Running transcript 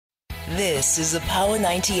This is a Power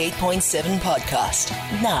 98.7 podcast.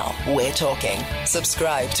 Now we're talking.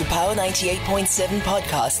 Subscribe to Power 98.7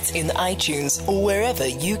 podcasts in iTunes or wherever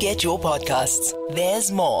you get your podcasts.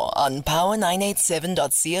 There's more on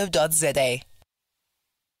power987.co.za.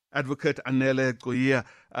 Advocate Anele Goia,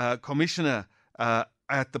 Commissioner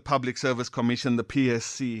at the Public Service Commission, the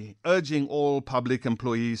PSC, urging all public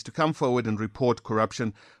employees to come forward and report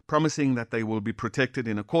corruption, promising that they will be protected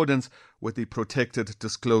in accordance with the Protected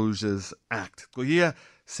Disclosures Act. Goia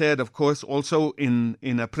said, of course, also in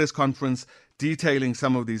a press conference detailing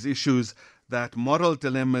some of these issues, that moral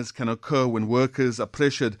dilemmas can occur when workers are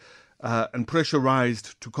pressured and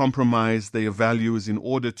pressurized to compromise their values in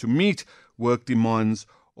order to meet work demands,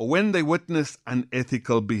 or when they witness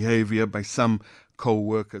unethical behavior by some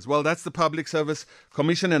co-workers. Well, that's the Public Service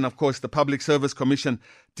Commission, and of course the Public Service Commission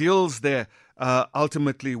deals there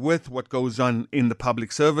ultimately with what goes on in the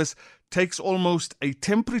public service, takes almost a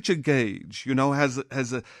temperature gauge, has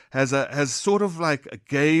sort of like a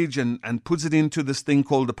gauge and puts it into this thing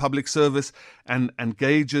called the public service and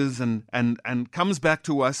gauges and comes back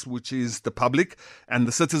to us, which is the public and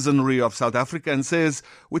the citizenry of South Africa, and says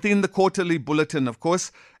within the quarterly bulletin, of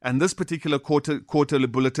course, and this particular quarterly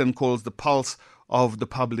bulletin calls the pulse of the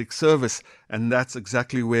public service, and that's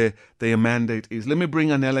exactly where their mandate is. Let me bring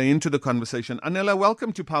Anela into the conversation. Anela,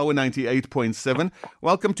 welcome to Power 98.7.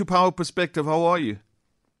 Welcome to Power Perspective. How are you?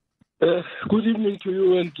 Good evening to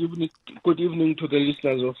you, and good evening to the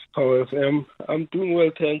listeners of Power FM. I'm doing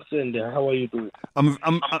well, thanks. And how are you doing?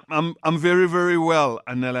 I'm very, very well,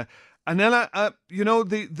 Anela. Anela,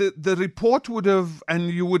 the report would have, and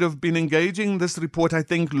you would have been engaging this report, I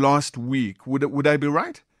think, last week. Would I be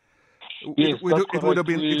right? Yes, it would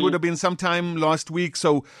have been sometime last week,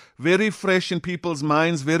 so very fresh in people's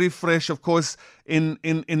minds, very fresh, of course, in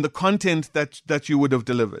the content that you would have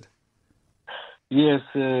delivered. Yes,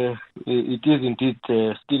 it is indeed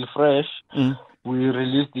still fresh. We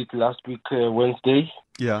released it last week, Wednesday.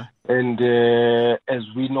 Yeah. And as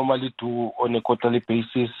we normally do on a quarterly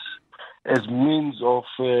basis, as means of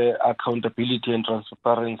accountability and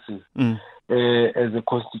transparency, as a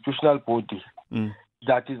constitutional body.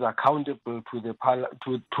 That is accountable to the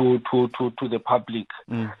public.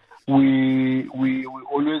 We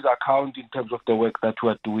always account in terms of the work that we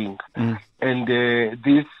are doing, and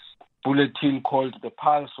this bulletin called the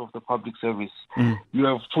pulse of the public service. You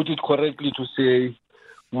have put it correctly to say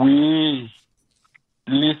we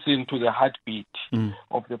listen to the heartbeat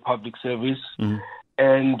of the public service,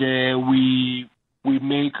 and we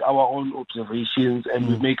make our own observations and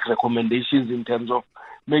we make recommendations in terms of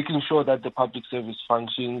making sure that the public service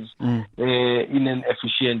functions in an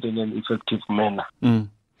efficient and an effective manner.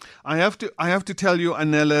 I have to tell you,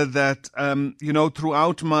 Anela, that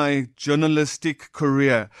throughout my journalistic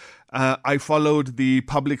career, I followed the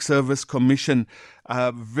Public Service Commission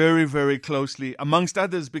very, very closely, amongst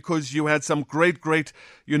others, because you had some great,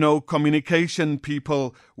 communication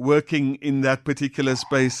people working in that particular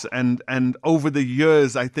space, and over the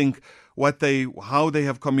years, I think how they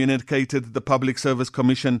have communicated the Public Service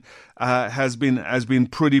Commission has been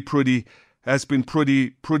pretty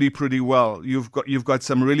well. You've got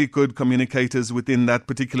some really good communicators within that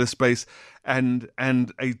particular space, and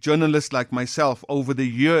a journalist like myself over the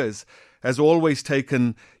years has always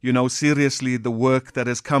taken seriously the work that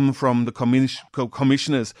has come from the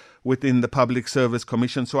commissioners within the Public Service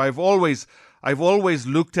Commission. So I've always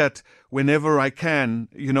looked at, whenever I can,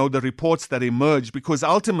 the reports that emerge, because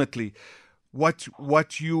ultimately what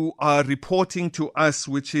you are reporting to us,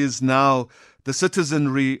 which is now the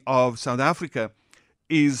citizenry of South Africa,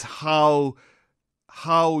 is how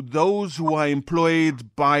those who are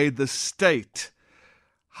employed by the state,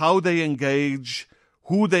 how they engage,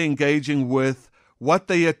 who they're engaging with, what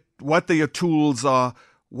their tools are,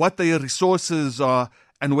 what their resources are,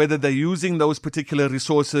 and whether they're using those particular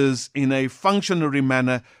resources in a functionary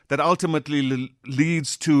manner that ultimately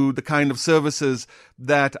leads to the kind of services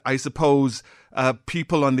that I suppose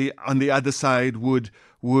people on the other side would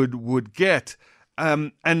get.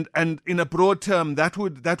 And in a broad term, that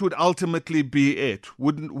would ultimately be it,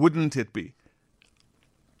 wouldn't it be?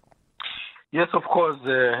 Yes, of course.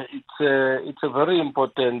 It's a very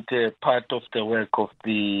important part of the work of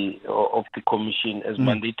the commission, as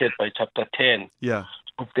mandated by Chapter 10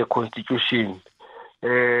 of the Constitution.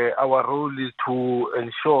 Our role is to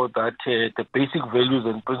ensure that the basic values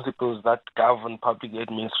and principles that govern public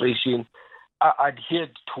administration are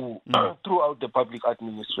adhered to throughout the public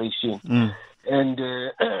administration, and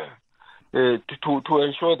to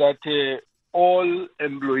ensure that all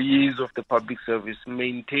employees of the public service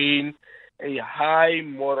maintain a high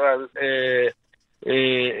moral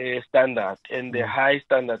standard and the high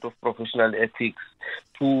standard of professional ethics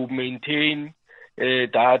to maintain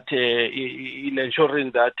that in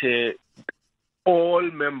ensuring that all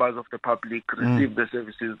members of the public receive the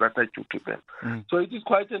services that are due to them. So it is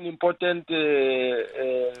quite an important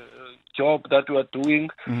job that we are doing,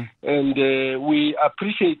 and we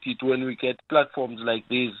appreciate it when we get platforms like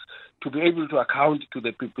this to be able to account to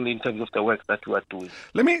the people in terms of the work that we are doing.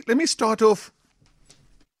 Let me start off.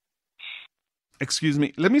 Excuse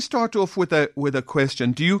me. Let me start off with a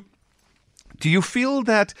question. Do you feel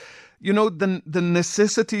that, you know, the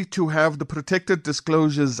necessity to have the Protected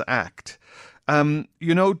Disclosures Act? Do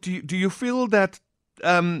you feel that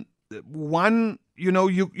one, you know,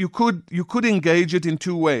 you could engage it in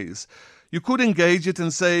two ways. You could engage it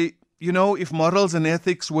and say, you know, if morals and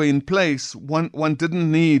ethics were in place, one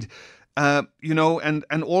didn't need,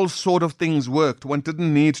 and all sort of things worked. One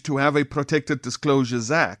didn't need to have a Protected Disclosures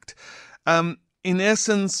Act. In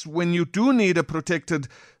essence, when you do need a Protected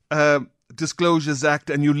Disclosures Act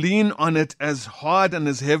and you lean on it as hard and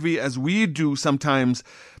as heavy as we do sometimes,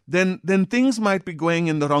 then things might be going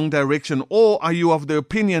in the wrong direction. Or are you of the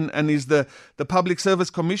opinion, and is the Public Service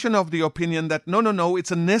Commission of the opinion that no,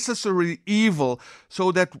 it's a necessary evil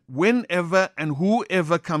so that whenever and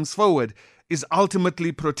whoever comes forward is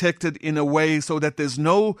ultimately protected in a way so that there's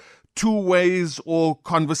no two ways or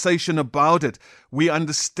conversation about it? We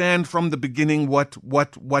understand from the beginning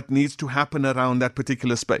what needs to happen around that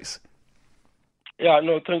particular space. Yeah,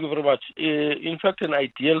 no, thank you very much. In fact, an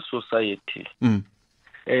ideal society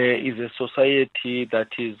is a society that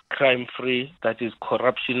is crime-free, that is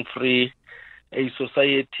corruption-free, a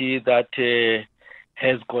society that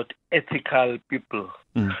has got ethical people.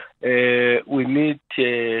 We need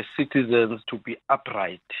citizens to be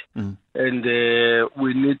upright, and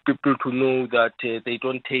we need people to know that they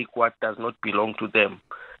don't take what does not belong to them.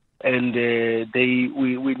 And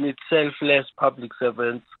we need selfless public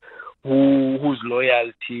servants whose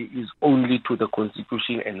loyalty is only to the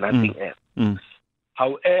Constitution and nothing else.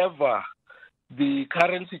 However, the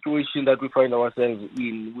current situation that we find ourselves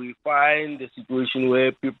in, we find a situation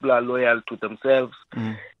where people are loyal to themselves,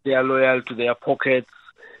 they are loyal to their pockets,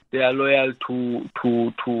 they are loyal to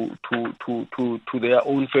their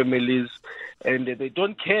own families, and they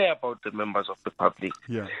don't care about the members of the public.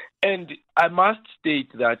 Yeah. And I must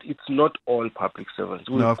state that it's not all public servants.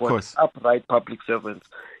 We've got upright public servants.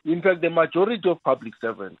 In fact, the majority of public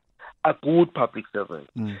servants are good public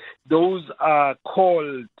servants. Those are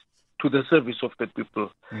called to the service of the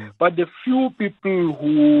people. But the few people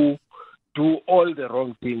who do all the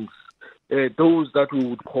wrong things, those that we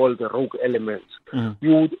would call the rogue elements,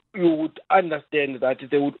 you would understand that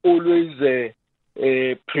they would always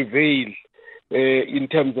prevail in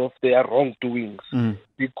terms of their wrongdoings.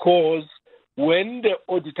 Because when the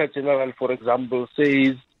Auditor General, for example,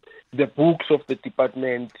 says the books of the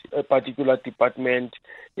department, a particular department,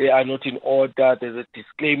 are not in order, there's a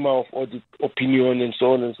disclaimer of audit opinion and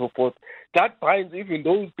so on and so forth, that binds even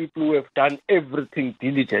those people who have done everything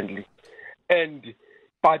diligently.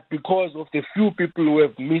 But because of the few people who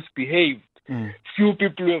have misbehaved, few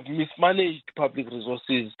people who have mismanaged public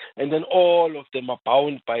resources, and then all of them are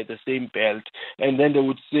bound by the same belt, and then they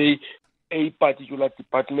would say a particular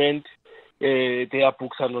department, their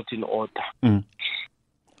books are not in order.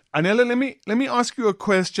 Anela, let me ask you a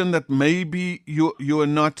question that maybe you are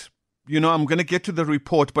not, I'm going to get to the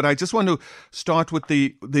report, but I just want to start with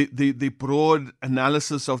the broad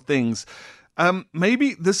analysis of things.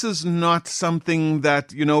 Maybe this is not something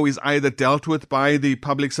that, is either dealt with by the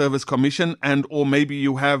Public Service Commission or maybe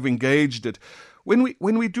you have engaged it. When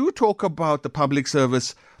we do talk about the public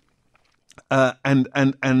service and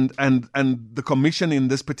the commission in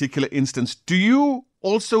this particular instance, do you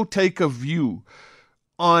also take a view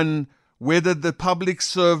on whether the public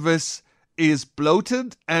service is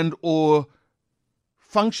bloated and or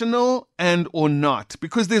functional and or not?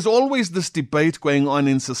 Because there's always this debate going on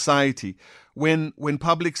in society when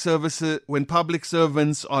public servants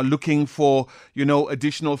are looking for,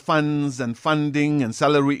 additional funds and funding and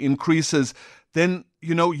salary increases, then,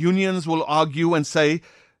 unions will argue and say,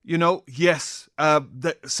 yes,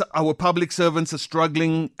 our public servants are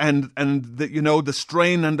struggling and the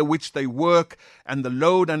strain under which they work and the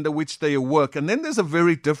load under which they work. And then there's a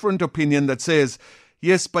very different opinion that says,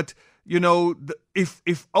 yes, but,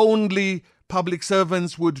 if only public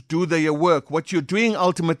servants would do their work. What you're doing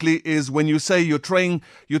ultimately is, when you say you're throwing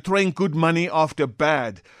good money after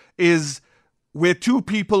bad, is where two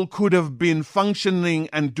people could have been functioning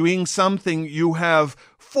and doing something, you have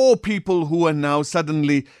four people who are now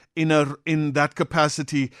suddenly in that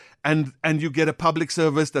capacity, and you get a public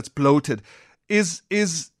service that's bloated.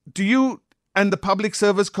 Do and the Public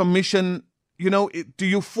Service Commission, do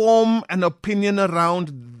you form an opinion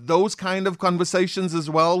around those kind of conversations as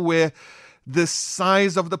well, where the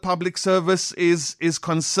size of the public service is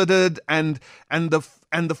considered and the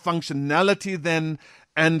functionality then,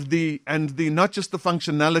 and the not just the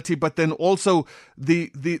functionality, but then also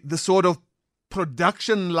the sort of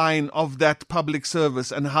production line of that public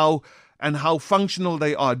service and how functional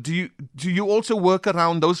they are? Do you also work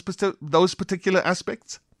around those particular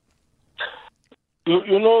aspects?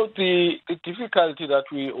 The difficulty that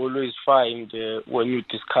we always find when you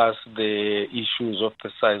discuss the issues of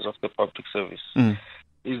the size of the public service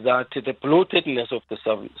is that the bloatedness of the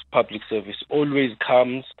public service always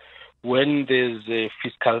comes when there's a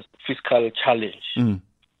fiscal challenge. When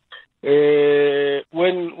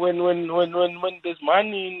there's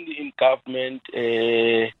money in government,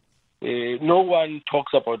 no one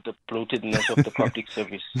talks about the bloatedness of the public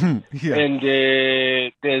service. Yeah. And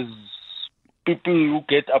there's people who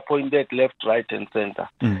get appointed left, right, and center,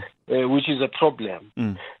 which is a problem.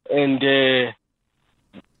 And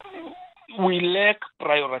we lack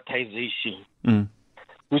prioritization,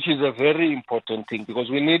 which is a very important thing, because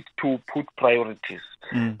we need to put priorities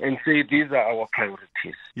and say these are our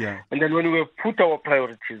priorities. Yeah. And then when we have put our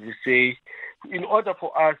priorities, we say, in order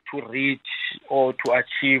for us to reach or to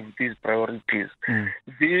achieve these priorities,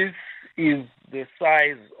 this is the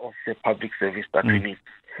size of the public service that we need.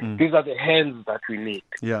 These are the hands that we need.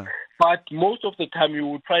 Yeah. But most of the time you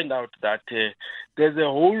would find out that there's a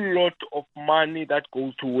whole lot of money that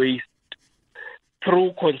goes to waste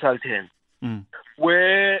through consultants,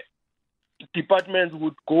 where departments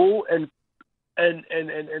would go and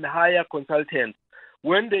hire consultants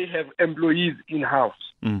when they have employees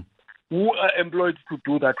in-house who are employed to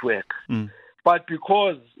do that work. But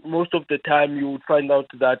because most of the time you would find out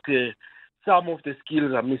that some of the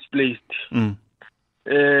skills are misplaced.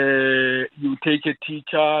 You take a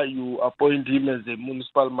teacher, you appoint him as a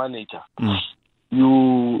municipal manager.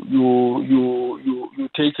 You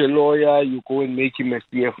take a lawyer, you go and make him a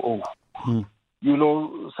CFO.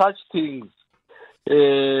 Such things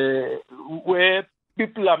where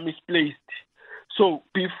people are misplaced. So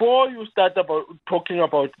before you start talking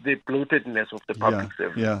about the bloatedness of the public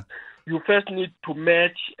service, you first need to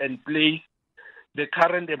match and place the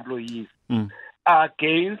current employees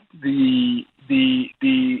against the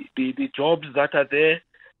jobs that are there,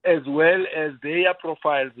 as well as their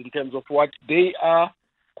profiles in terms of what they are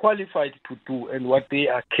qualified to do and what they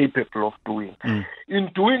are capable of doing. In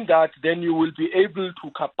doing that, then you will be able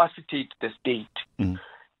to capacitate the state.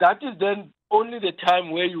 That is then only the time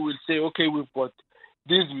where you will say, okay, we've got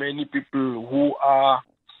these many people who are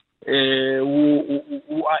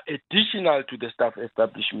additional to the staff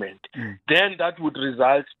establishment. Then that would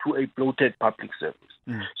result to a bloated public service.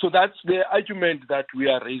 So that's the argument that we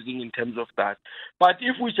are raising in terms of that. But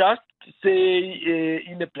if we just say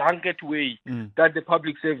in a blanket way that the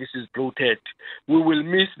public service is bloated, we will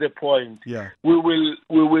miss the point. We will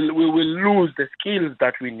lose the skills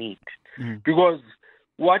that we need. Because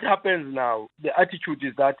what happens now, the attitude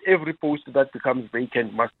is that every post that becomes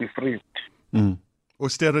vacant must be freed.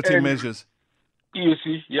 Austerity measures. You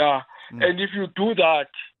see, and if you do that,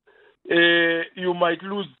 you might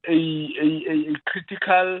lose a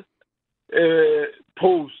critical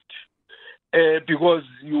post because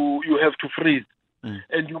you have to freeze.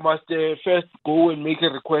 And you must first go and make a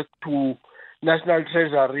request to National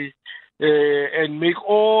Treasury and make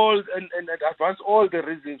and advance all the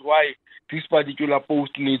reasons why this particular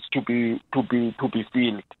post needs to be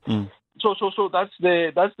filled. So that's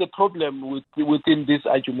the problem within this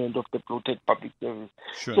argument of the bloated public service.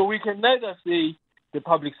 Sure. So we can neither say the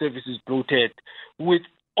public service is bloated with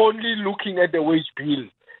only looking at the wage bill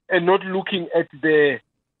and not looking at the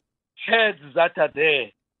heads that are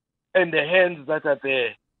there and the hands that are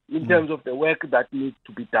there in terms of the work that needs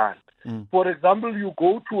to be done. For example, you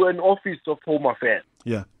go to an office of Home Affairs.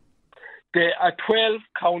 There are 12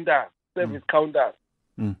 counters, service counters.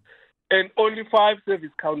 And only 5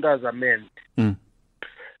 service counters are manned.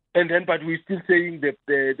 But we're still saying that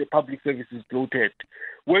the public service is bloated.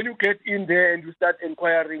 When you get in there and you start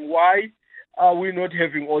inquiring, why are we not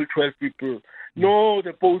having all 12 people? No,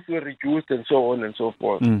 the posts were reduced and so on and so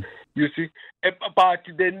forth. You see? But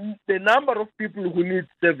the number of people who need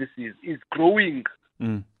services is growing.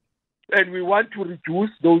 And we want to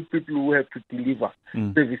reduce those people who have to deliver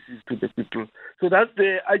services to the people. So that's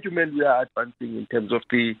the argument we are advancing in terms of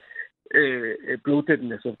the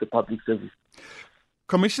bloatedness of the public service.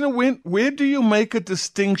 Commissioner, where do you make a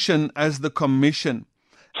distinction as the Commission?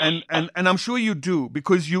 And I'm sure you do,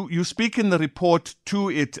 because you speak in the report to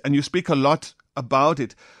it and you speak a lot about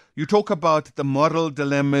it. you talk about the moral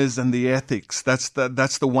dilemmas and the ethics. That's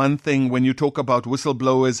the one thing when you talk about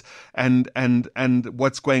whistleblowers and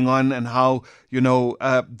what's going on and how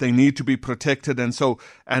they need to be protected, and so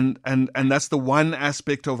and that's the one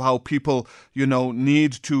aspect of how people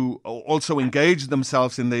need to also engage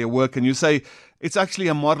themselves in their work. And you say it's actually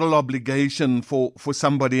a moral obligation for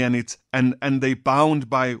somebody, and they're bound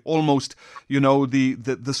by almost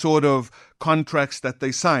the sort of contracts that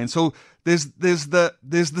they sign. So there's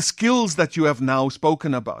the skills that you have now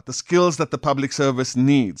spoken about, the skills that the public service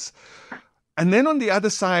needs. And then on the other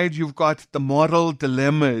side, you've got the moral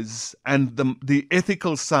dilemmas and the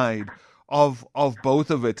ethical side of both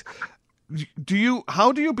of it.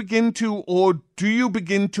 How do you begin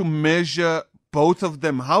to measure both of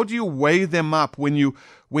them? How do you weigh them up when you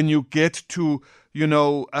get to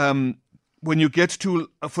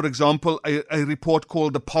for example, a report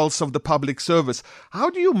called The Pulse of the Public Service? How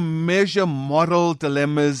do you measure moral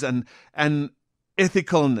dilemmas and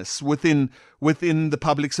ethicalness within the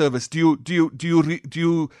public service? Do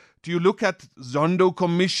you look at Zondo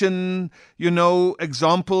Commission,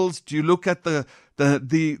 examples? Do you look at the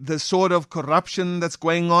sort of corruption that's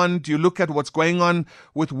going on? Do you look at what's going on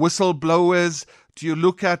with whistleblowers? Do you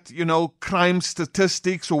look at, crime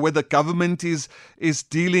statistics, or whether government is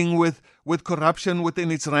dealing with corruption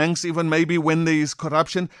within its ranks, even maybe when there is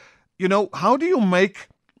corruption? How do you make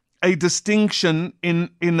a distinction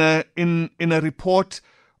in a report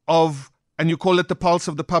of, and you call it the pulse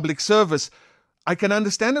of the public service? I can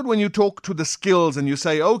understand it when you talk to the skills and you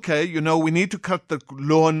say, okay, we need to cut the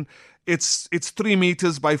lawn. It's 3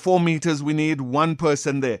 meters by 4 meters. We need one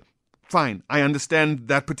person there. Fine. I understand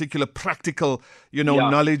that particular practical,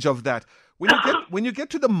 knowledge of that. When you get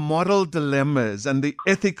to the moral dilemmas and the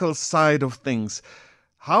ethical side of things,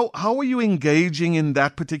 how are you engaging in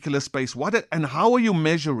that particular space? And how are you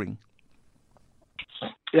measuring?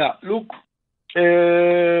 Yeah, look,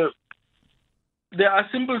 there are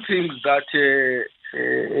simple things that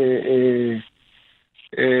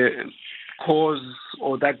cause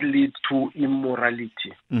or that lead to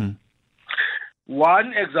immorality. Mm.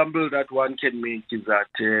 One example that one can make is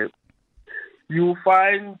that you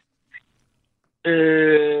find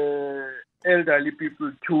elderly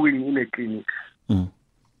people queuing in a clinic. Mm.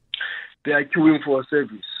 They are queuing for a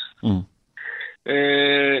service. Mm.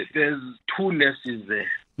 There's 2 nurses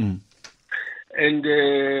there. Mm. And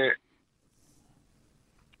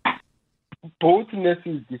both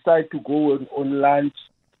nurses decide to go on lunch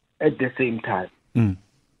at the same time. Mm.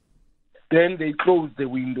 Then they close the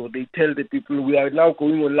window. They tell the people, we are now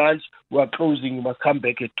going on lunch. We are closing. You must come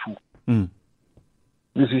back at 2. Mm.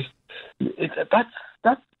 You see,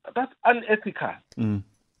 that's unethical. Mm.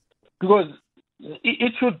 Because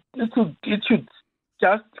it should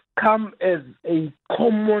just come as a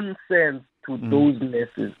common sense to those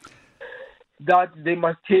nurses that they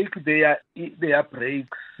must take their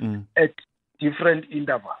breaks at different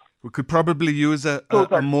intervals. We could probably use a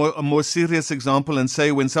more serious example and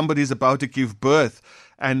say when somebody's about to give birth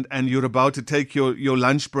and you're about to take your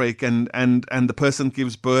lunch break and the person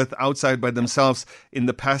gives birth outside by themselves in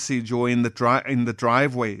the passage or in the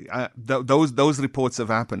driveway. Those reports have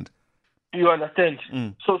happened. You understand?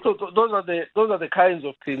 Mm. So those are the kinds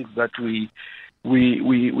of things that we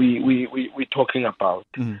talking about.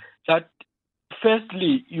 Mm. That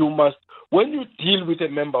firstly, you must, when you deal with a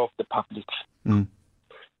member of the public,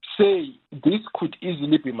 say, this could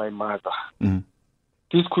easily be my mother. Mm.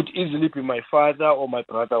 This could easily be my father or my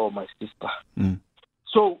brother or my sister. Mm.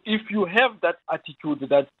 So if you have that attitude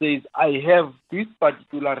that says, I have this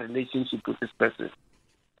particular relationship with this person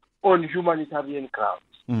on humanitarian grounds,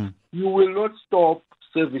 you will not stop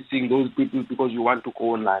servicing those people because you want to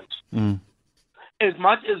go on lunch. Mm. As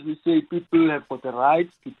much as we say people have got the right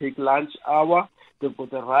to take lunch hour, they've got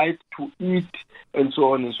the right to eat, and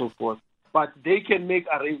so on and so forth. But they can make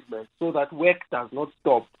arrangements so that work does not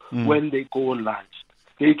stop when they go on lunch.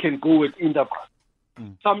 They can go at intervals.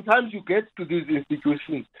 Sometimes you get to these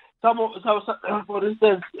institutions. For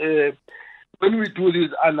instance, when we do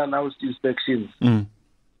these unannounced inspections,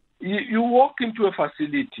 you walk into a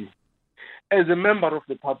facility as a member of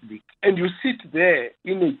the public and you sit there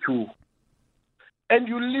in a queue and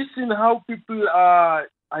you listen how people are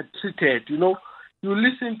treated. You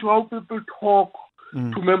listen to how people talk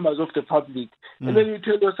to members of the public. And then you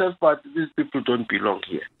tell yourself, but these people don't belong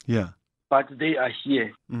here. Yeah. But they are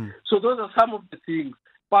here. So those are some of the things.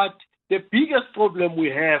 But the biggest problem we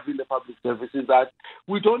have in the public service is that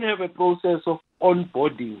we don't have a process of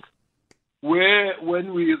onboarding where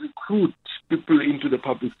when we recruit people into the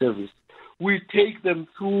public service, we take them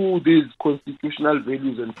through these constitutional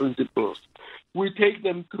values and principles We take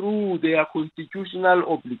them through their constitutional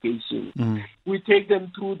obligations. We take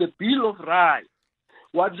them through the Bill of Rights,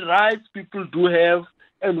 what rights people do have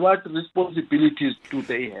and what responsibilities do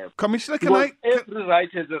they have. Commissioner, every right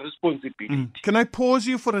has a responsibility. Can I pause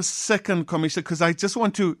you for a second, Commissioner, because I just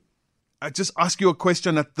want to ask you a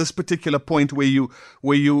question at this particular point where you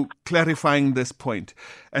clarifying this point,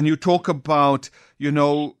 and you talk about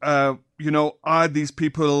are these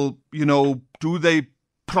people, do they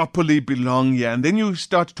properly belong here? And then you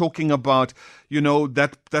start talking about,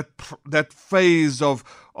 that phase of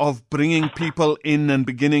bringing people in and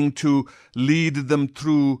beginning to lead them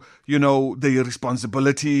through, their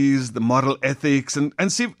responsibilities, the moral ethics, and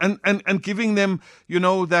giving them,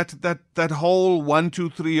 that whole 1, 2,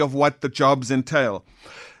 3 of what the jobs entail.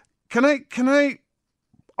 Can I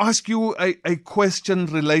ask you a question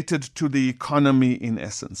related to the economy in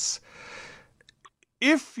essence?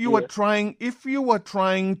 If you are trying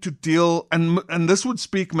to deal, and this would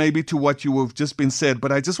speak maybe to what you have just been said,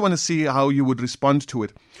 but I just want to see how you would respond to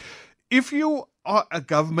it. If you are a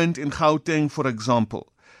government in Gauteng, for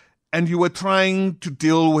example, and you are trying to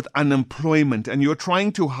deal with unemployment, and you're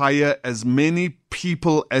trying to hire as many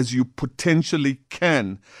people as you potentially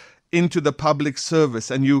can into the public service,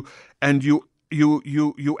 and you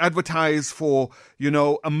advertise for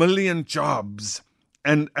 1 million jobs.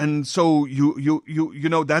 And so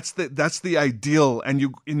that's the ideal, and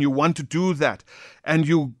you want to do that, and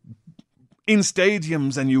you in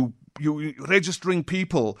stadiums and you registering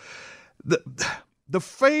people. The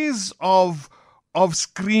phase of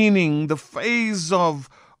screening, the phase of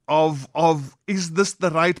is this the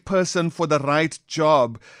right person for the right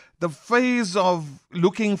job, the phase of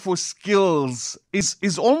looking for skills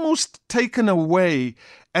is almost taken away,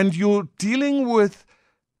 and you're dealing with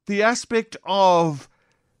the aspect of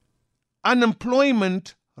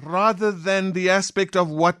unemployment rather than the aspect of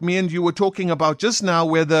what me and you were talking about just now,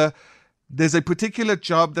 whether there's a particular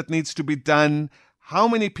job that needs to be done, how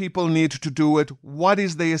many people need to do it, what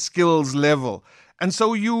is their skills level. And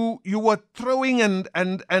so you are throwing and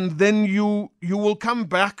then you will come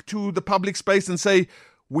back to the public space and say,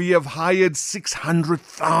 we have hired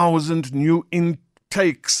 600,000 new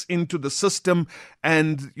intakes into the system,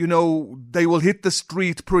 and they will hit the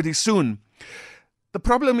street pretty soon. The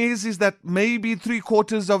problem is that maybe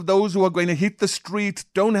 3/4 of those who are going to hit the street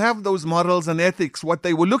don't have those morals and ethics. What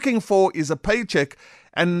they were looking for is a paycheck,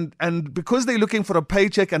 and because they're looking for a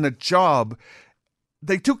paycheck and a job,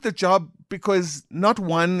 they took the job because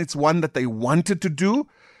it's one that they wanted to do,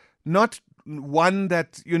 not one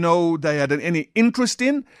that they had any interest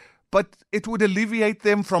in, but it would alleviate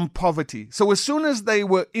them from poverty. So as soon as they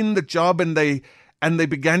were in the job and they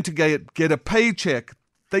began to get a paycheck,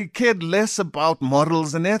 they cared less about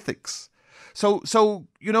morals and ethics. So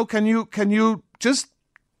can you just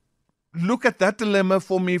look at that dilemma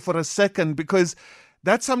for me for a second? Because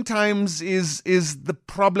that sometimes is the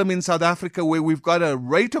problem in South Africa, where we've got a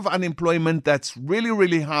rate of unemployment that's really,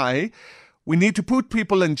 really high. We need to put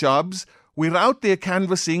people in jobs. We're out there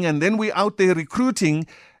canvassing, and then we're out there recruiting.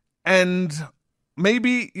 And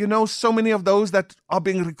maybe, so many of those that are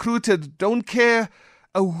being recruited don't care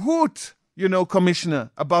a hoot, Commissioner,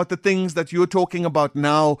 about the things that you're talking about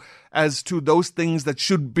now as to those things that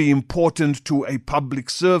should be important to a public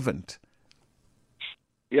servant.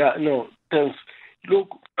 Yeah, no, thanks.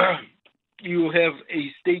 Look, you have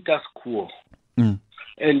a status quo,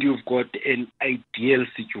 and you've got an ideal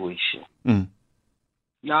situation.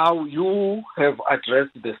 Now, you have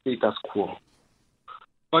addressed the status quo.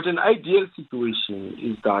 But an ideal situation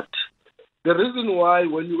is that the reason why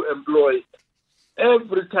when you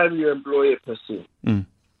every time you employ a person,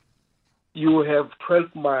 you have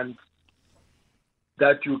 12 months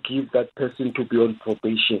that you give that person to be on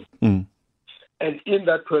probation. And in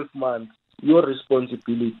that 12 months, your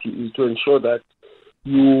responsibility is to ensure that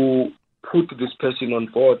you put this person on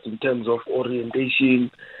board in terms of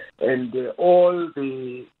orientation and all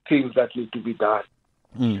the things that need to be done.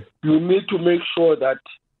 You need to make sure that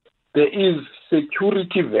there is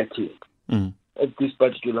security vetting of this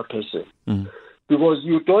particular person. Because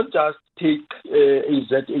you don't just take a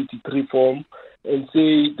Z83 form and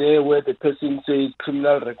say there where the person says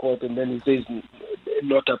criminal record and then he says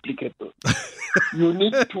not applicable. You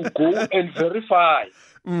need to go and verify.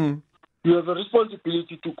 You have a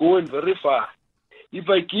responsibility to go and verify. If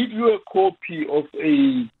I give you a copy of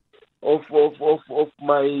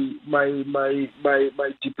my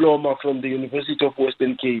diploma from the University of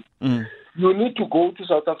Western Cape, you need to go to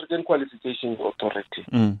South African Qualifications Authority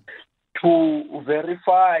to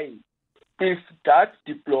verify if that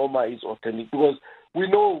diploma is authentic, because we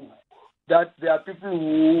know that there are people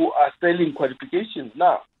who are selling qualifications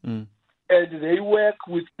now. and they work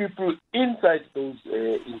with people inside those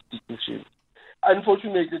institutions.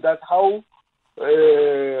 Unfortunately, that's how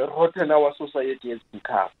rotten our society has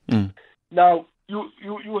become. Now,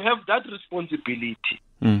 you have that responsibility.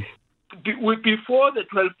 Before the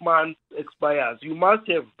 12 months expires, you must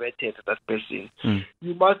have vetted that person.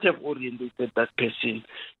 You must have orientated that person.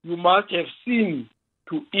 You must have seen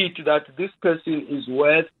to it that this person is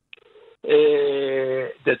worth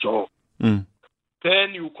the job.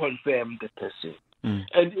 Then you confirm the person.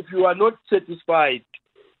 And if you are not satisfied,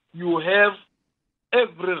 you have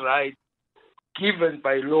every right given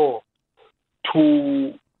by law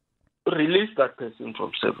to release that person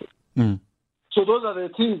from service. So those are the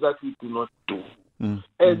things that we do not do.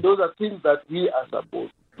 And those are things that we are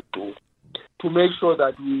supposed to do to make sure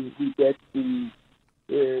that we get the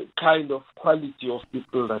kind of quality of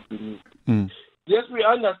people that we need. Yes, we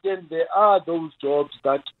understand there are those jobs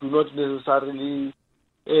that do not necessarily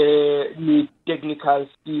need technical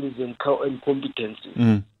skills and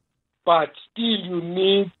competencies. But still you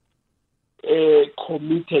need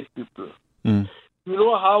committed people. You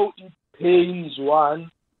know how it pains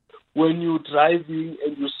one when you're driving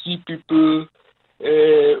and you see people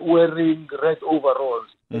wearing red overalls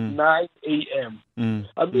at 9 a.m.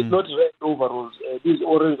 I mean, not red overalls, these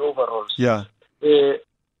orange overalls. Yeah.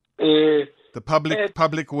 The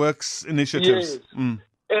public works initiatives. Yes.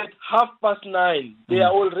 At 9:30, they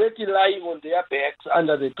are already lying on their backs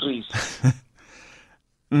under the trees.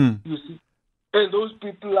 You see? And those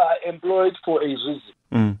people are employed for a reason,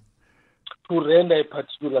 to render a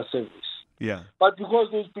particular service. Yeah. But because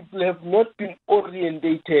those people have not been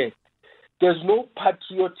orientated, there's no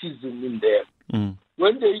patriotism in them.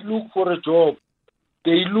 When they look for a job,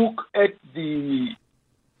 they look at the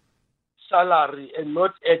salary and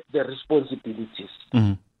not at the responsibilities.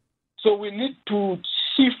 So we need to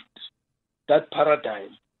shift that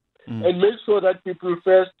paradigm and make sure that people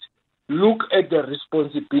first look at the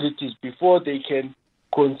responsibilities before they can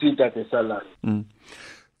consider the salary.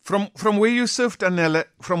 From where you sit, Anele,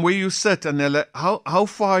 how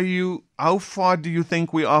far do you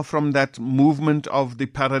think we are from that movement of the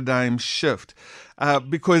paradigm shift?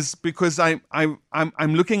 Because I'm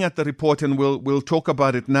looking at the report and we'll talk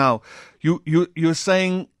about it now. You're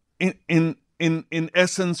saying in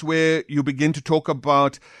essence where you begin to talk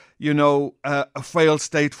about a failed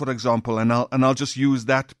state, for example, and I'll just use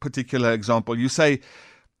that particular example. You say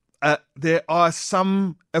there are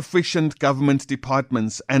some efficient government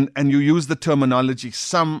departments, and you use the terminology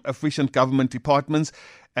 "some efficient government departments,"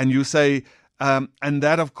 and you say, and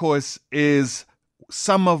that of course is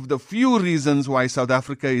some of the few reasons why South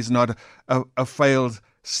Africa is not a failed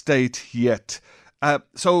state yet.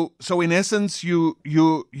 So in essence, you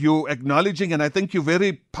acknowledging, and I think you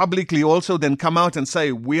very publicly also then come out and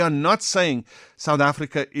say, we are not saying South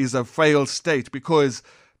Africa is a failed state because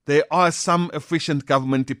there are some efficient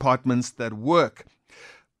government departments that work.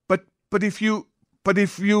 But if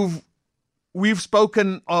we've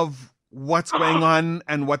spoken of what's going on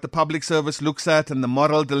and what the public service looks at and the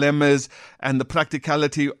moral dilemmas and the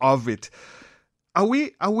practicality of it. Are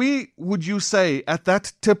we, would you say, at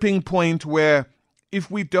that tipping point where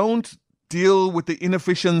if we don't deal with the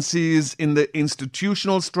inefficiencies in the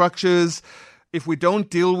institutional structures, if we don't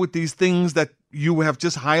deal with these things that you have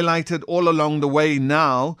just highlighted all along the way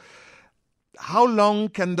now, how long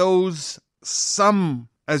can those some,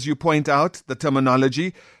 as you point out, the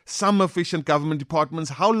terminology, some efficient government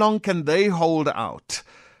departments, how long can they hold out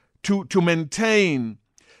to maintain,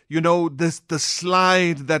 the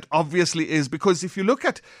slide that obviously is? Because if you look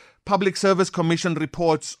at Public Service Commission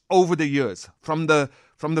reports over the years, from the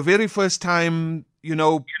very first time,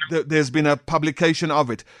 there's been a publication of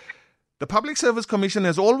it, the Public Service Commission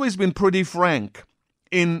has always been pretty frank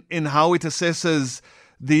in how it assesses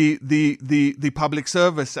the public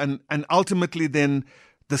service and ultimately then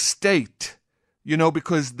the state,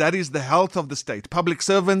 because that is the health of the state. Public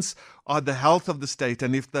servants are the health of the state,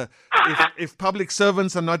 and if public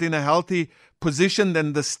servants are not in a healthy position,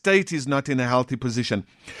 then the state is not in a healthy position.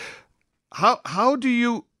 How do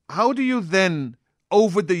you then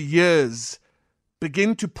over the years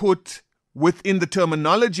begin to put within the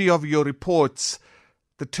terminology of your reports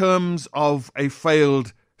the terms of a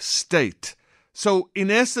failed state? So in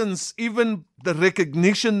essence, even the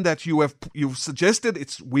recognition that you've suggested,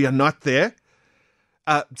 we are not there.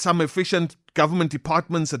 Some efficient government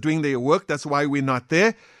departments are doing their work. That's why we're not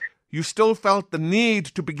there. You still felt the need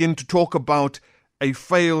to begin to talk about a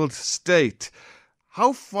failed state.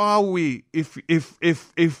 How far are we, if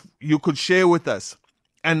you could share with us,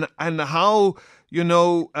 and how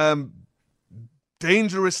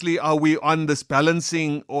dangerously are we on this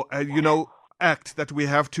balancing, or act that we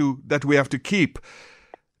have to keep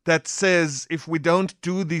that says if we don't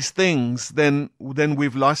do these things, then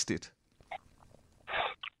we've lost it?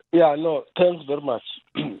 Yeah, no, thanks very much.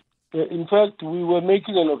 In fact, we were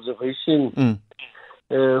making an observation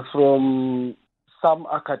from some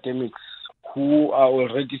academics who are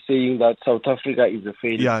already saying that South Africa is a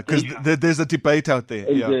failed state. Because there's a debate out there.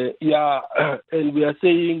 And, and we are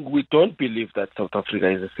saying we don't believe that South Africa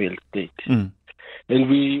is a failed state. And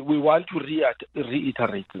we want to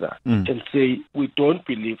reiterate that and say we don't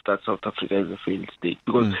believe that South Africa is a failed state.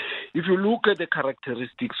 Because if you look at the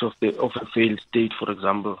characteristics of a failed state, for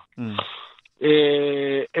example,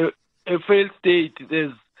 a failed state,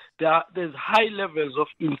 there's high levels of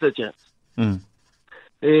insurgence.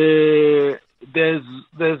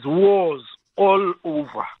 There's wars all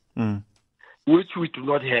over, which we do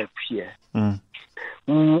not have here.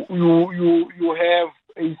 You have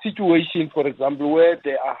a situation, for example, where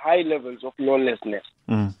there are high levels of lawlessness.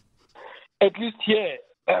 At least here,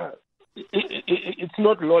 it's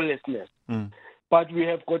not lawlessness, but we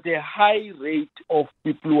have got a high rate of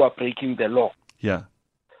people who are breaking the law. Yeah.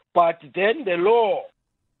 But then the law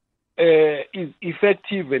is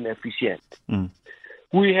effective and efficient.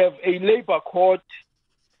 We have a labor court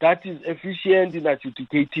that is efficient in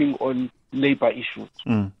adjudicating on labor issues.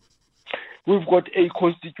 We've got a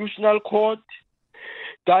constitutional court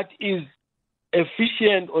that is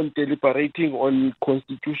efficient on deliberating on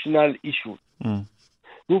constitutional issues.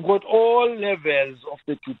 We've got all levels of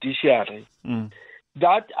the judiciary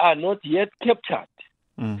that are not yet captured.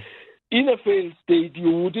 In a failed state,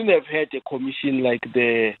 you wouldn't have had a commission like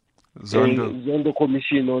the Zondo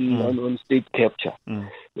Commission on state capture.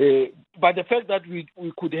 But the fact that we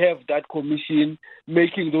could have that commission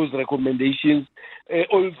making those recommendations,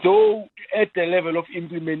 although at the level of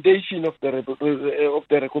implementation of the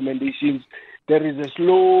recommendations, there is a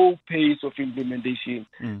slow pace of implementation,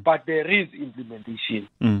 but there is implementation.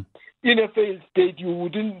 In a failed state, you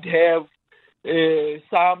wouldn't have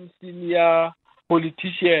some senior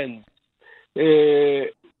politicians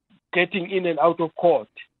getting in and out of court.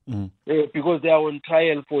 Because they are on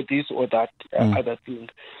trial for this or that other thing.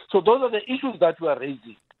 So those are the issues that we are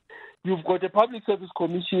raising. You've got a Public Service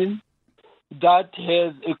Commission that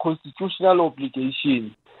has a constitutional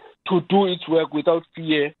obligation to do its work without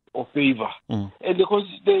fear or favor. And the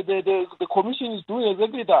commission is doing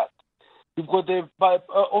exactly that. You've got the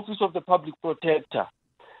Office of the Public Protector.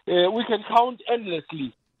 We can count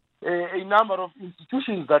endlessly a number of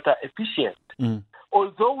institutions that are efficient,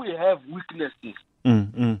 although we have weaknesses.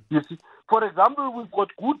 You see, for example, we've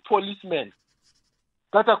got good policemen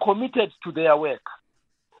that are committed to their work,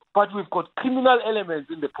 but we've got criminal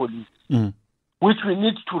elements in the police, which we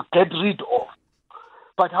need to get rid of.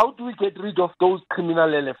 But how do we get rid of those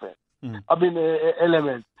criminal elements? Is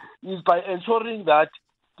by ensuring that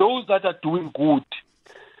those that are doing good,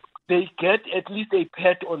 they get at least a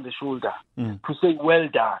pat on the shoulder to say, well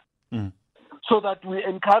done. So that we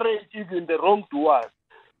encourage even the wrongdoers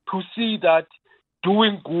to see that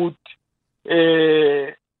doing good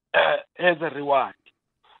has a reward.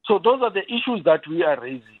 So those are the issues that we are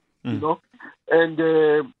raising, you know. And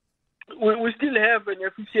we still have an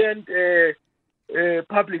efficient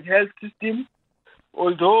public health system,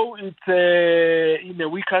 although it's in a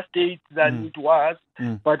weaker state than it was,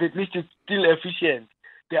 but at least it's still efficient.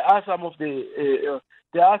 There are some of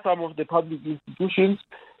the public institutions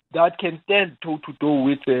that can stand toe-to-toe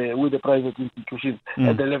with the private institutions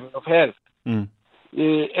at the level of health.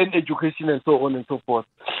 And education and so on and so forth.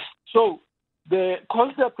 So the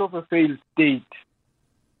concept of a failed state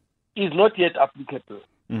is not yet applicable.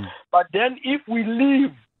 But then if we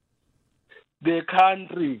leave the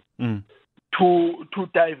country to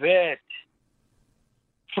divert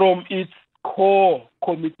from its core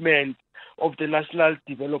commitment of the National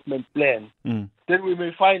Development Plan, then we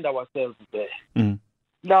may find ourselves there.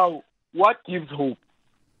 Now, what gives hope?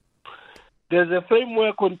 There's a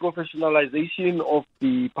framework on professionalization of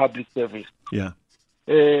the public service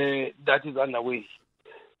that is underway.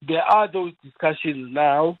 There are those discussions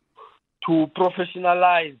now to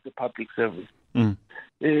professionalize the public service.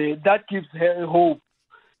 That gives hope,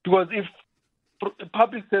 because if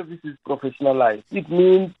public service is professionalized, it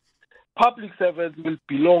means public servants will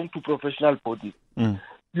belong to professional bodies. You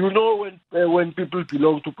know, when people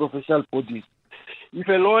belong to professional bodies, if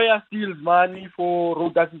a lawyer steals money for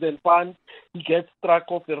road accident funds, he gets struck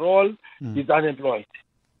off the roll, he's unemployed.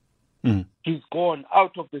 He's gone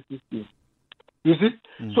out of the system. You see?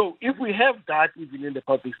 So if we have that even in the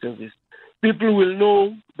public service, people will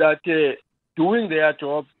know that doing their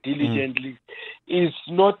job diligently is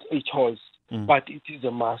not a choice, but it is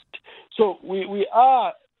a must. So we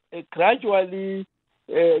are gradually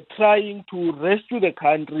trying to rescue the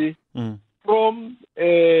country from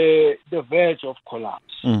the verge of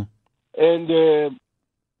collapse. And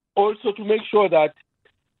also to make sure that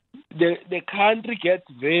the country gets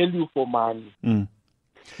value for money.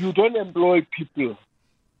 You don't employ people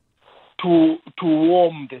to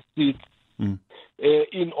warm the seats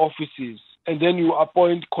in offices, and then you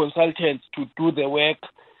appoint consultants to do the work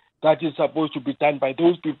that is supposed to be done by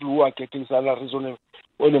those people who are getting salaries on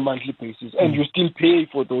a monthly basis, and you still pay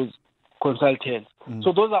for those consultants.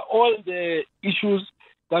 So those are all the issues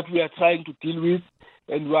that we are trying to deal with,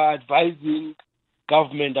 and we are advising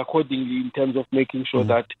government accordingly in terms of making sure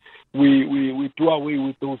that we do away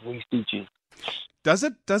with those wastages. Does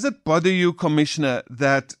it bother you, Commissioner,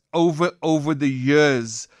 that over the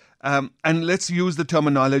years, and let's use the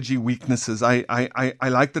terminology weaknesses. I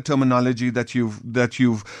like the terminology that you've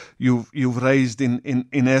raised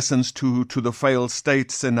in essence to the failed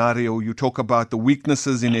state scenario. You talk about the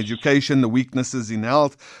weaknesses in education, the weaknesses in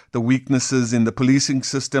health, the weaknesses in the policing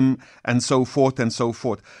system, and so forth and so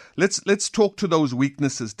forth. Let's talk to those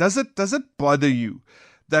weaknesses. Does it bother you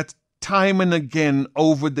that time and again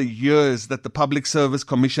over the years that the Public Service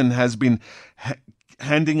Commission has been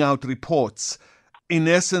handing out reports, in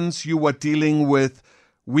essence, you are dealing with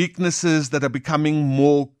weaknesses that are becoming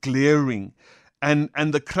more glaring, and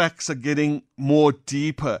the cracks are getting more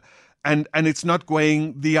deeper, and it's not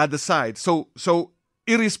going the other side. So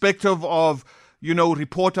irrespective of,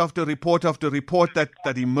 report after report after report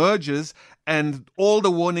that emerges, and all the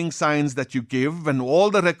warning signs that you give and all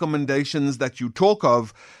the recommendations that you talk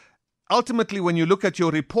of, ultimately, when you look at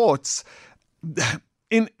your reports,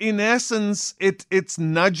 in essence, it's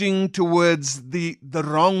nudging towards the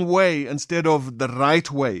wrong way instead of the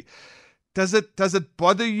right way. Does it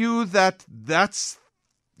bother you that that's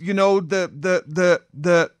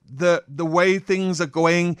the way things are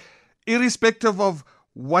going, irrespective of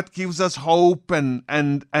what gives us hope and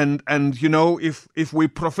if we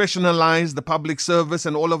professionalize the public service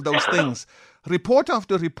and all of those things? Report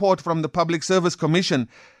after report from the Public Service Commission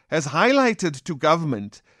has highlighted to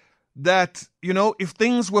government that, if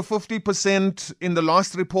things were 50% in the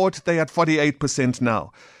last report, they're at 48%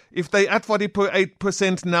 now. If they're at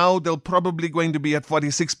 48% now, they're probably going to be at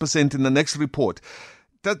 46% in the next report.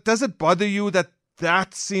 Does it bother you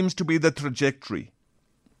that seems to be the trajectory?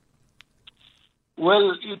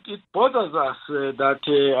 Well, it bothers us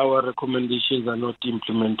that our recommendations are not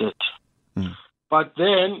implemented. But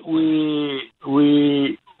then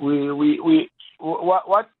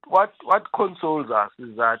what consoles us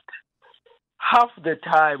is that half the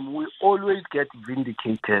time we always get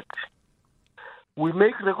vindicated. We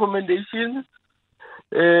make recommendations,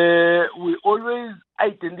 we always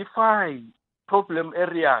identify problem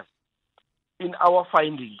areas in our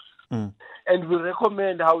findings, and we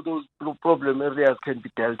recommend how those problem areas can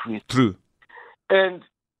be dealt with. True. And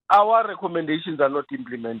our recommendations are not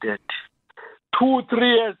implemented. 2-3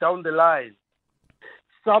 years down the line,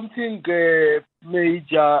 something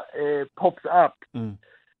major pops up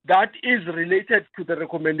that is related to the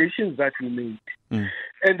recommendations that we made.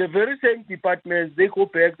 And the very same departments, they go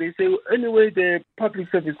back, they say, anyway, the Public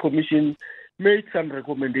Service Commission made some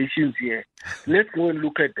recommendations here. Let's go and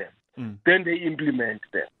look at them. Then they implement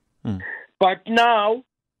them. But now,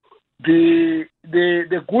 the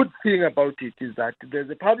good thing about it is that there's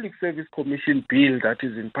a Public Service Commission bill that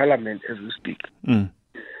is in Parliament as we speak,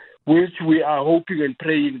 which we are hoping and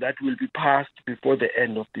praying that will be passed before the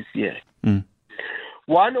end of this year.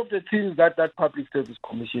 One of the things that Public Service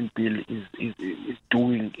Commission bill is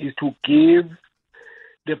doing is to give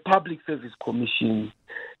the Public Service Commission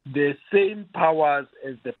the same powers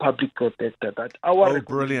as the public protector, that our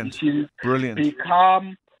recommendations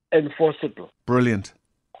become enforceable. Brilliant.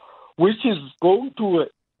 Which is going to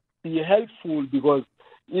be helpful, because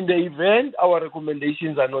in the event our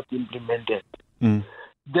recommendations are not implemented,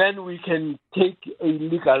 then we can take a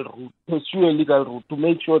legal route, pursue a legal route to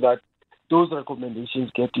make sure that those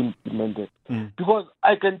recommendations get implemented. Because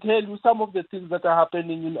I can tell you some of the things that are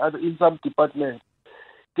happening in some departments,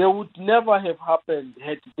 they would never have happened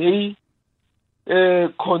had they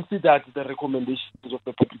considered the recommendations of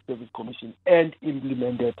the Public Service Commission and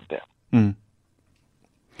implemented them.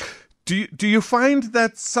 Do you find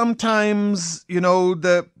that sometimes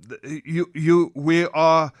the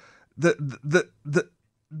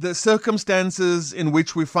circumstances in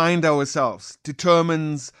which we find ourselves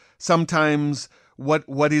determines sometimes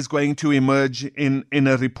what is going to emerge in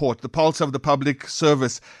a report, the pulse of the public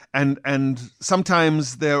service, and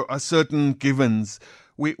sometimes there are certain givens.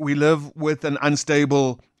 We live with an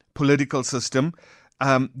unstable political system.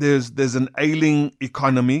 There's an ailing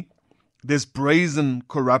economy. there's brazen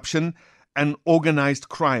corruption and organized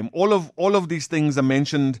crime. All of these things are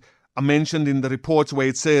mentioned in the reports where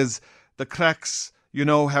it says the cracks,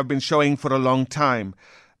 have been showing for a long time.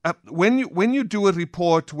 When you do a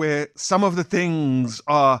report where some of the things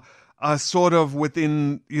are sort of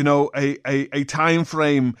within a time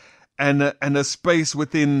frame and a space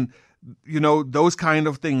within those kind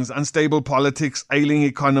of things, unstable politics, ailing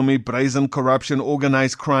economy, brazen corruption,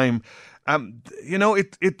 organized crime,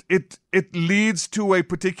 it leads to a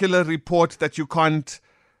particular report that you can't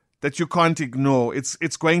ignore.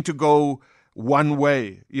 It's going to go one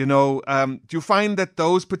way. Do you find that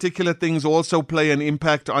those particular things also play an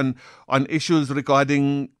impact on issues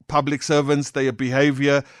regarding public servants, their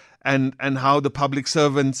behavior, and how the public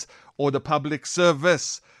servants or the public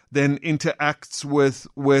service then interacts with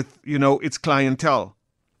its clientele?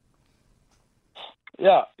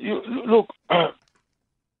 Yeah, look,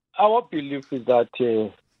 our belief is that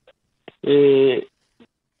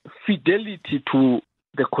fidelity to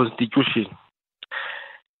the Constitution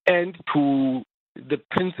and to the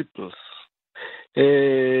principles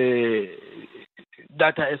that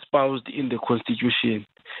are espoused in the Constitution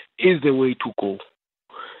is the way to go.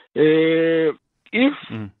 If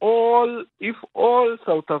all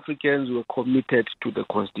South Africans were committed to the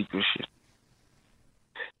Constitution,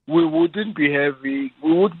 we wouldn't be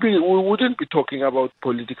talking about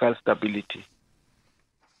political stability,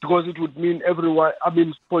 because it would mean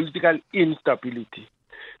political instability,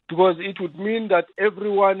 because it would mean that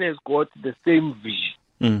everyone has got the same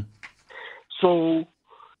vision. So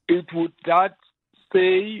it would that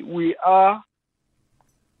say we are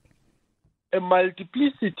a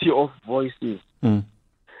multiplicity of voices,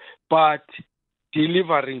 but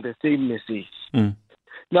delivering the same message.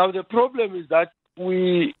 Now the problem is that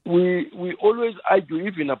we always argue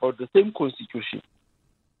even about the same Constitution.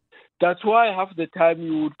 That's why half the time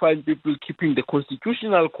you would find people keeping the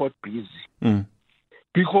Constitutional Court busy,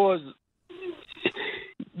 because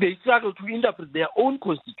they struggle to interpret their own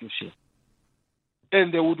Constitution,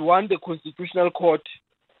 and they would want the Constitutional Court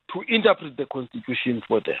to interpret the Constitution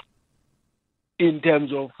for them in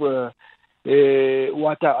terms of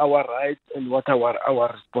what are our rights and what are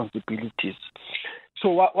our responsibilities. So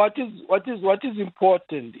what is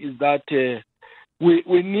important is that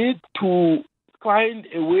we need to find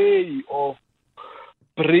a way of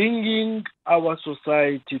bringing our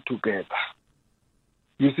society together.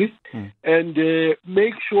 You see, and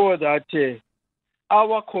make sure that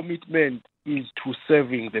our commitment is to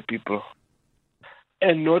serving the people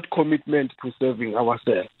and not commitment to serving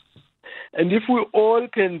ourselves. And if we all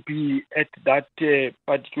can be at that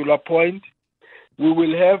particular point, we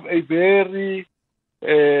will have a very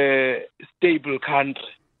stable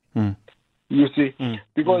country. You see,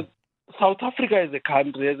 because South Africa as a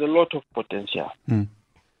country has a lot of potential.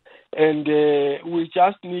 And we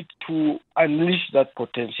just need to unleash that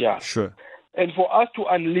potential. Sure. And for us to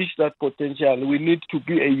unleash that potential, we need to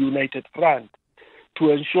be a united front to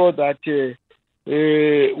ensure that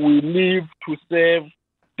we live to serve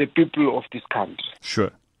the people of this country.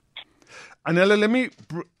 Sure. Anele,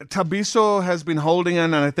 Thabiso has been holding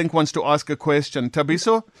on and I think wants to ask a question.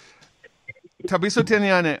 Thabiso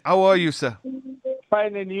Tenyane, how are you, sir?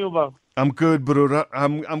 Fine, and you, Bob? I'm good, bro.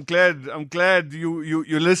 I'm glad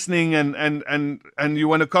you're listening and you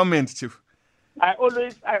want to comment, Chief. I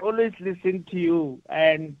always listen to you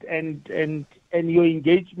and your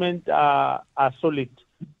engagement are solid.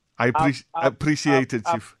 I appreciate it,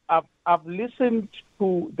 Chief. I've listened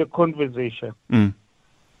to the conversation,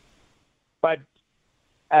 but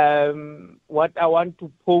what I want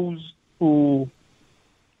to pose to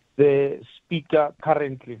the speaker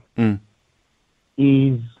currently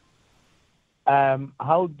is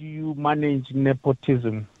how do you manage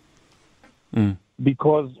nepotism?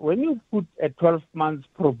 Because when you put a 12-month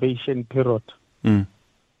probation period and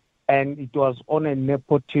it was on a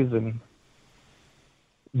nepotism,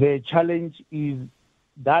 the challenge is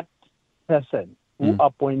that person who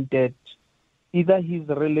appointed either his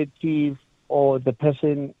relative or the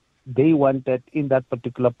person they wanted in that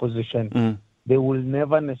particular position, they will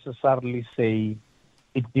never necessarily say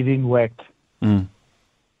it didn't work.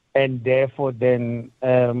 And therefore then,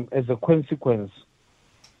 as a consequence,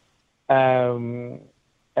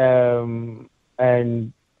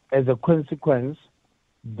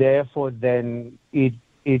 therefore then it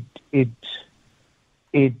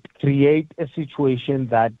creates a situation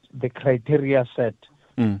that the criteria set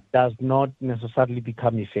does not necessarily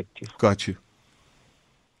become effective. Got you.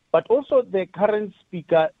 But also the current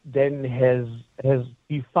speaker then has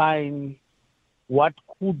defined what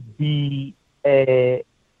could be a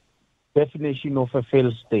definition of a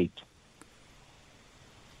failed state.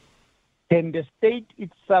 can the state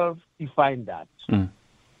itself define that?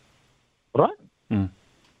 Right?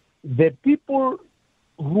 The people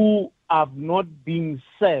who have not been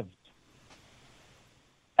served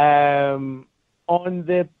on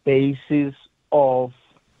the basis of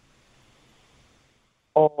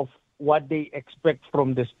what they expect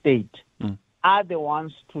from the state are the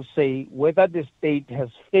ones to say whether the state has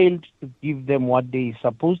failed to give them what they are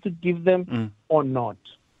supposed to give them or not.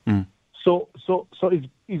 So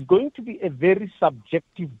it's going to be a very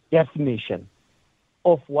subjective definition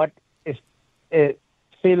of what a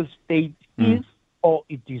failed state is or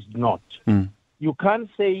it is not. You can't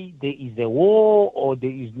say there is a war or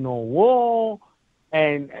there is no war,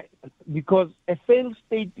 and because a failed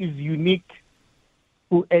state is unique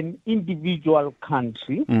to an individual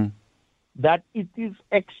country, that it is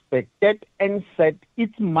expected and set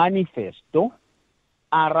its manifesto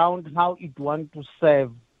around how it wants to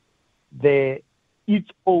serve its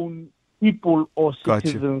own people or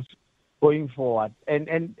citizens going forward.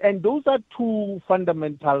 And those are two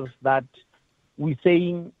fundamentals that we're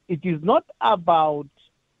saying it is not about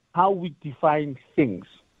how we define things.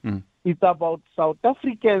 It's about South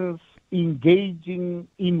Africans engaging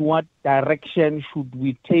in what direction should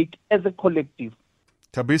we take as a collective.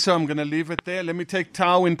 Thabiso, I'm going to leave it there. Let me take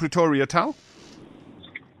Tau in Pretoria. Tau?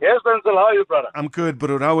 Yes, Denzel, how are you, brother? I'm good,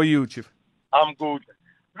 bro. How are you, Chief? I'm good.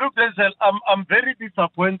 Look, Denzel, I'm very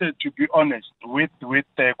disappointed, to be honest, with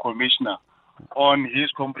the commissioner on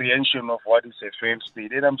his comprehension of what is a failed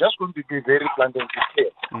state. And I'm just going to be very blunt and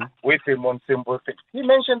clear with him on simple things. He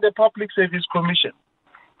mentioned the Public Service Commission.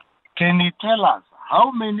 Can he tell us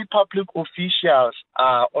how many public officials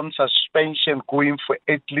are on suspension going for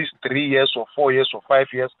at least 3 years or 4 years or 5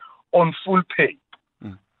 years on full pay?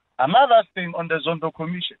 Another thing on the Zondo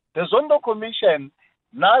Commission. The Zondo Commission,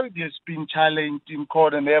 now it has been challenged in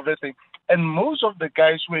court and everything, and most of the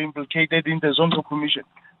guys who were implicated in the Zondo Commission,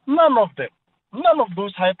 none of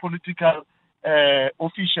those high political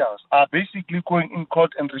officials are basically going in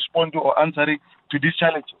court and responding or answering to these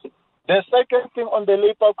challenges. The second thing on the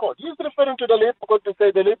Labour Court, he's referring to the Labour Court to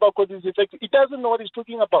say the Labour Court is effective. He doesn't know what he's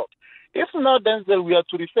talking about. If now, Denzel, we are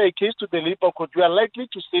to refer a case to the Labour Court, we are likely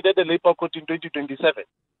to say that the Labour Court in 2027.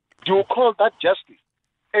 Do you call that justice?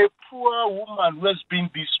 A poor woman who has been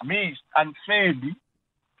dismissed unfairly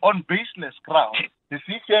on baseless grounds, the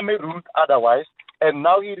CCMA ruled otherwise, and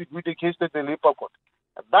now he reviewed the case at the Labour Court.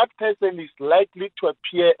 That person is likely to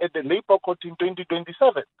appear at the Labour Court in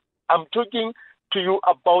 2027. I'm talking to you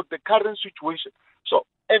about the current situation. So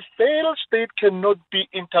a failed state cannot be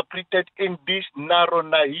interpreted in this narrow,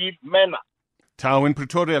 naive manner. Tau in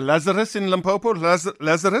Pretoria. Lazarus in Limpopo.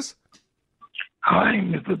 Lazarus? Hi,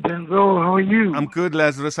 Mr. Denzel. How are you? I'm good,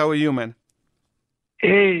 Lazarus. How are you, man?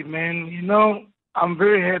 Hey, man. You know, I'm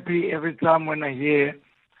very happy every time when I hear,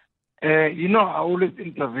 I always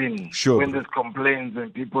intervene when there's complaints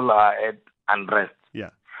and people are at unrest. Yeah.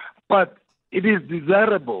 But it is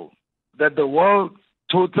desirable that the world's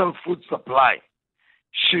total food supply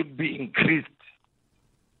should be increased.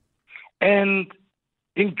 And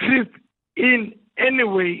increased in any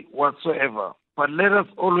way whatsoever. But let us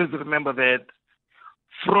always remember that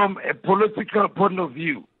from a political point of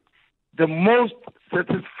view, the most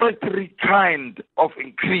satisfactory kind of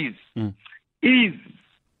increase is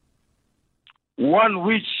one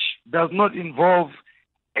which does not involve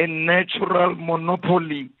a natural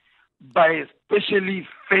monopoly by specially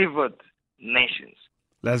favored nations.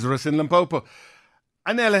 Lazarus in Limpopo.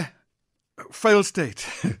 Anele, failed state.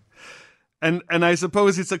 and I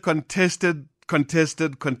suppose it's a contested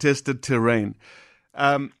terrain.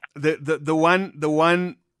 The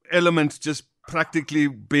one element just practically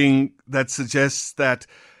being that suggests that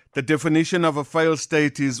the definition of a failed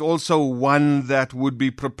state is also one that would be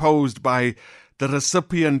proposed by the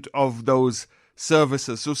recipient of those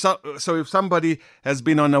services. So if somebody has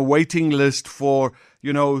been on a waiting list for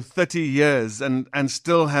 30 years and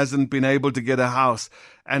still hasn't been able to get a house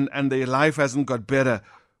and their life hasn't got better,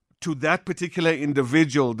 to that particular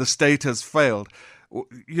individual the state has failed.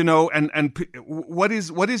 And what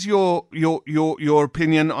is your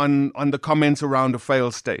opinion on the comments around a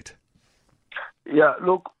failed state? Yeah,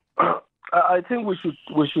 look, I think we should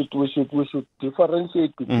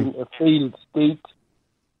differentiate between a failed state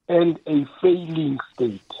and a failing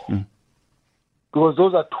state, because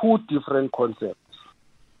those are two different concepts.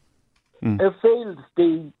 A failed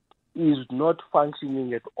state is not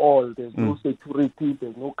functioning at all. There's no security,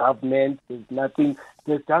 there's no government, there's nothing.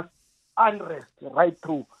 There's just unrest right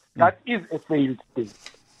through. That is a failed state.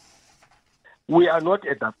 We are not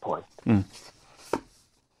at that point.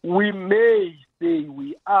 We may say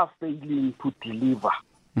we are failing to deliver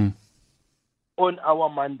on our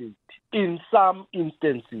mandate in some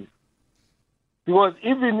instances. Because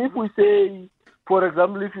even if we say, for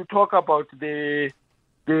example, if you talk about the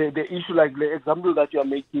issue like the example that you are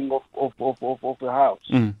making of a house,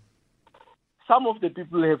 some of the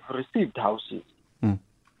people have received houses.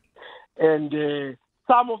 And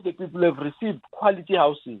some of the people have received quality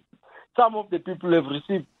houses. Some of the people have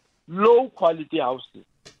received low quality houses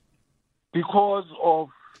because of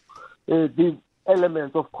the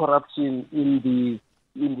elements of corruption in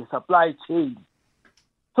the supply chain.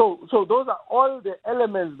 So those are all the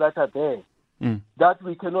elements that are there that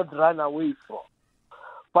we cannot run away from.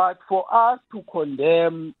 But for us to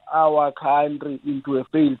condemn our country into a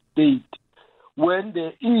failed state when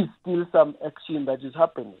there is still some action that is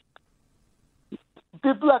happening,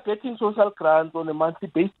 people are getting social grants on a monthly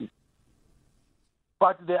basis.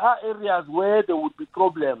 But there are areas where there would be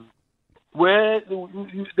problems, where they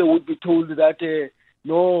would be told that,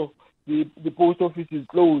 no, the post office is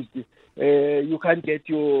closed. You can't get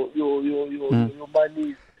your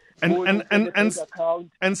money.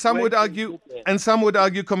 And some would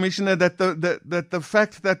argue, Commissioner, that the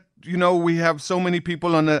fact that we have so many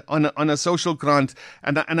people on a social grant,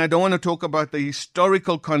 and I don't want to talk about the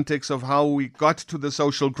historical context of how we got to the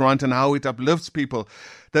social grant and how it uplifts people.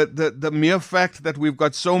 The mere fact that we've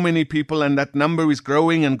got so many people and that number is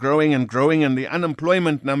growing and growing and growing, and the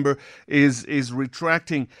unemployment number is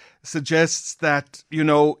retracting, suggests that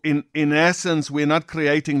in essence we're not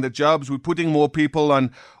creating the jobs. We're putting more people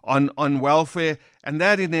on welfare, and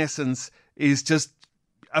that in essence is just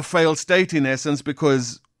a failed state in essence,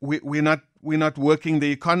 because we're not working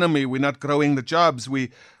the economy. We're not growing the jobs. We're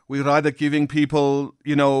rather giving people,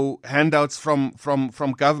 handouts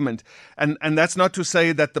from government. And that's not to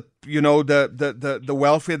say that the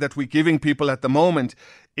welfare that we're giving people at the moment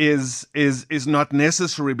is not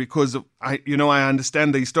necessary, because I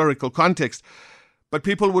understand the historical context. But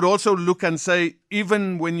people would also look and say,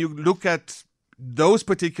 even when you look at those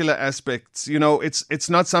particular aspects, it's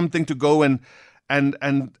not something to go and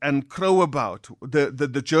crow about.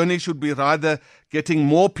 The journey should be rather getting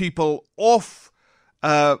more people off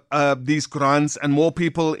these grants and more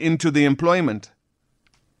people into the employment.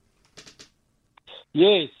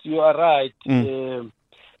 Yes, you are right.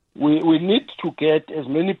 We need to get as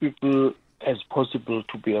many people as possible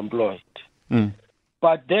to be employed.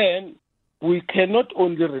 But then we cannot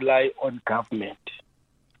only rely on government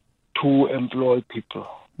to employ people,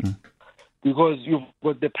 because you've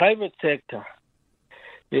got the private sector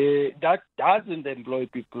that doesn't employ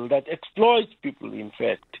people, that exploits people, in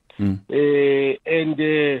fact. And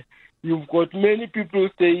you've got many people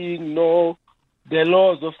saying, no, the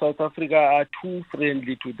laws of South Africa are too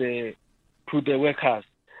friendly to the workers.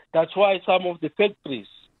 That's why some of the factories,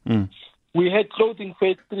 we had clothing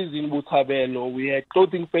factories in Botshabelo, we had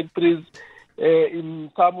clothing factories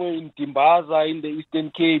somewhere in Timbaza in the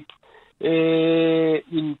Eastern Cape,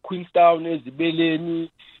 in Queenstown, Ezibeleni,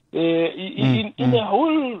 in a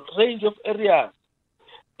whole range of areas.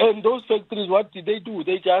 And those factories, what did they do?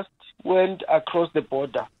 They just went across the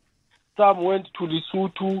border. Some went to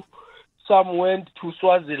Lesotho, some went to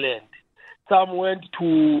Swaziland, some went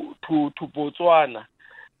to Botswana,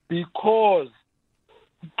 because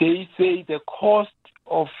they say the cost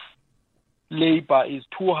of labor is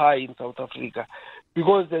too high in South Africa,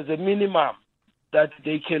 because there's a minimum that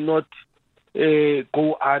they cannot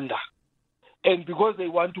go under. And because they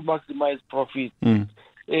want to maximize profit,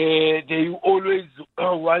 they always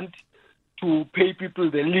want to pay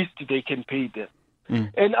people the least they can pay them.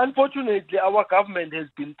 And unfortunately, our government has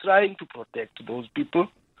been trying to protect those people,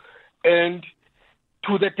 and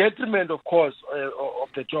to the detriment, of course, of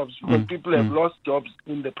the jobs, because people have lost jobs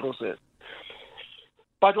in the process.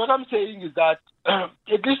 But what I'm saying is that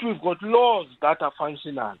at least we've got laws that are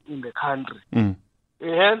functional in the country.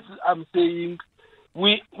 Hence, I'm saying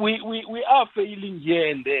we are failing here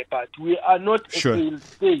and there, but we are not a failed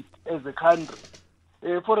state as a country.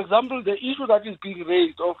 For example, the issue that is being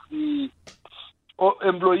raised of the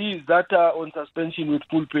employees that are on suspension with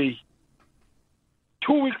full pay.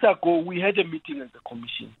 2 weeks ago, we had a meeting at the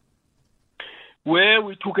commission where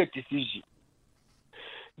we took a decision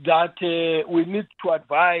that we need to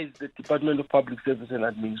advise the Department of Public Service and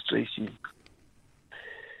Administration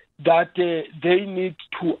that they need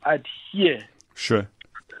to adhere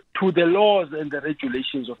to the laws and the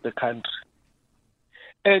regulations of the country.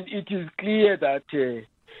 And it is clear that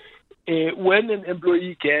when an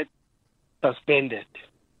employee gets suspended,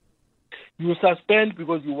 you suspend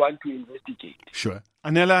because you want to investigate. Sure.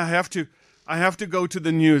 Anela, I have to go to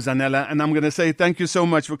the news, Anela, and I'm going to say thank you so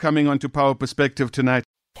much for coming on to Power Perspective tonight.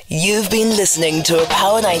 You've been listening to a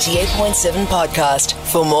Power 98.7 podcast.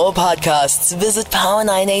 For more podcasts, visit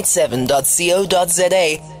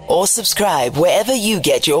power987.co.za or subscribe wherever you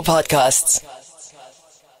get your podcasts.